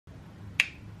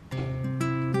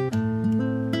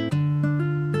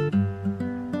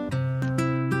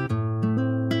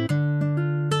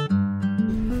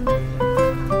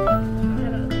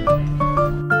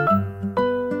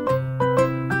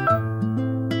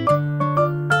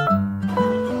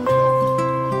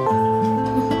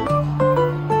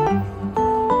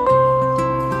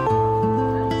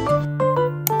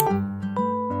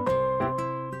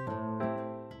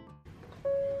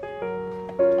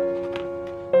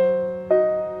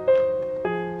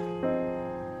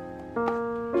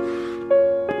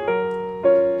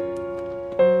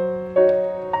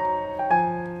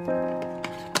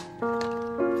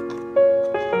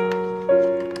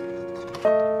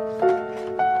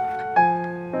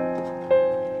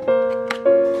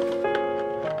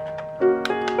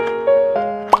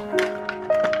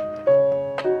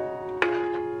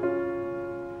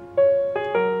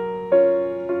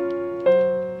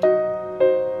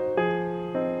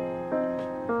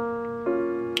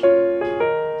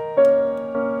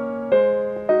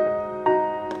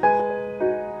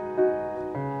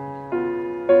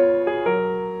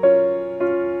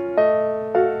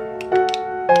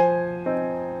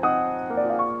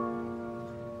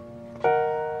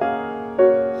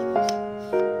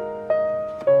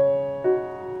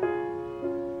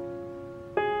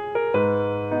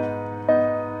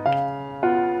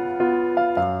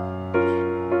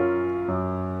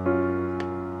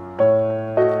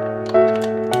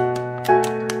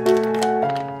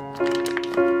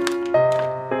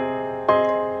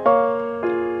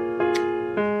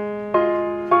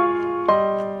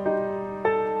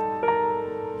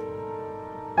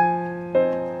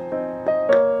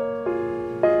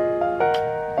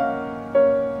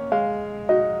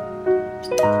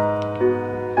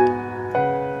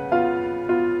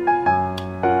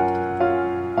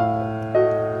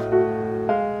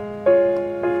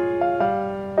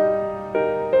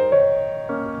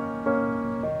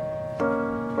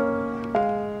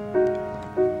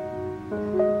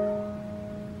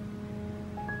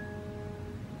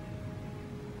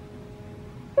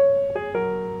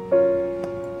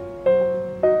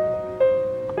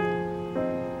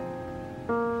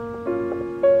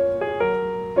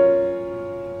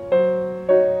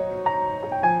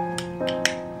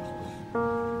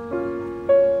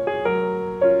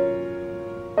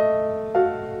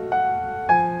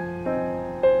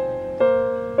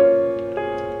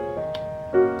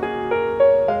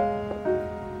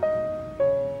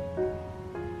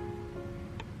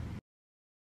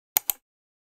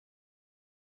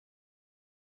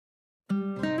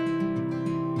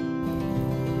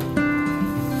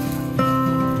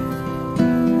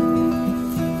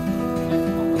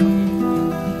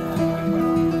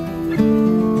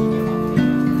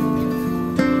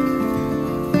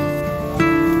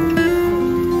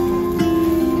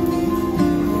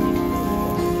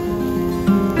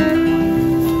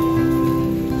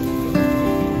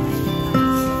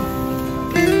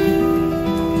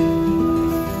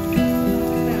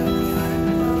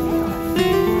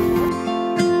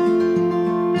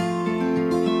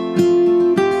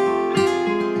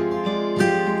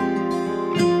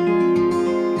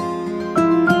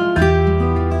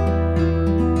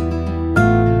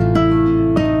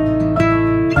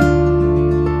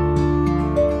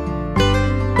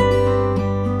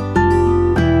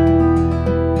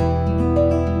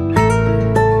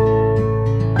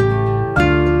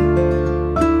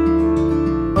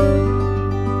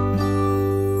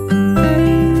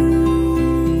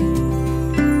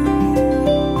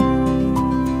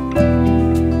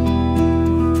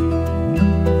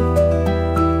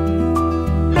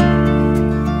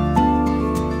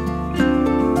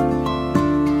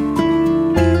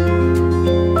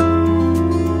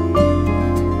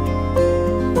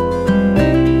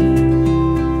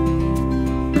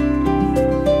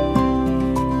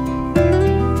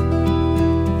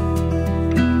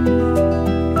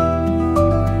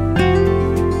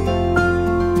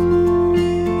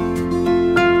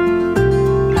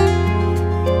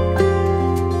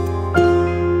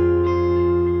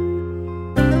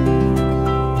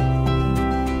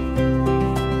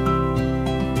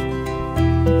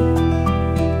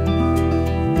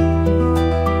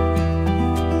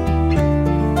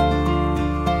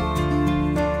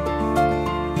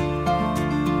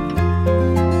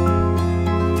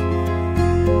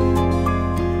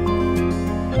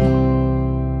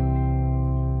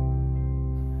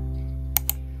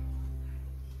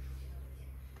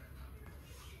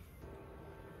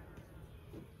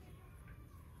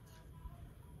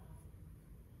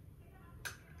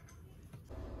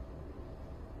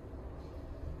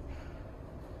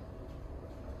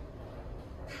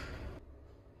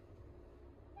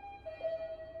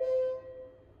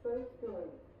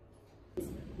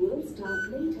starts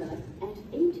later at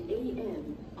 8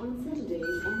 a.m. on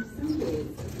Saturdays and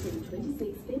Sundays from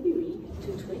 26 February to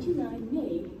 29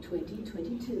 May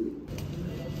 2022.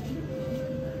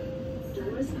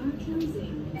 Stores are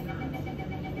closing.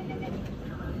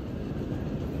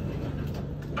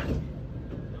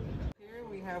 Here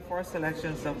we have 4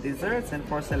 selections of desserts and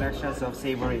 4 selections of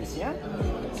savories, yeah?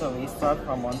 So we start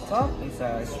from on top, it's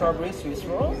a strawberry Swiss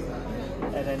roll.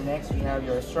 And then next we have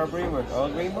your strawberry with Earl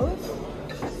Grey mousse.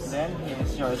 Then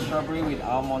here's your strawberry with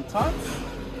almond tarts.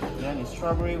 Then it's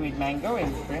strawberry with mango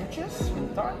and cream cheese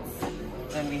with tarts.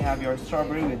 Then we have your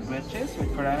strawberry with grilled cheese with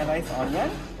caramelized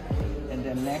onion. And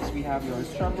then next we have your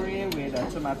strawberry with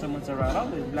tomato mozzarella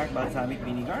with black balsamic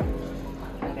vinegar.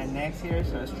 And then next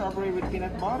here's a strawberry with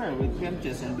peanut butter with cream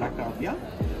cheese and black coffee.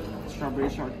 Strawberry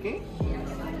shortcake.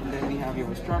 And then we have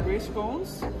your strawberry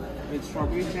scones with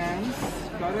strawberry jams,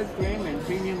 clotted cream, and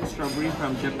premium strawberry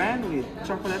from Japan with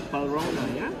chocolate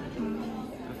palrona, yeah?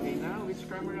 Okay, now which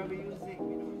camera are we using?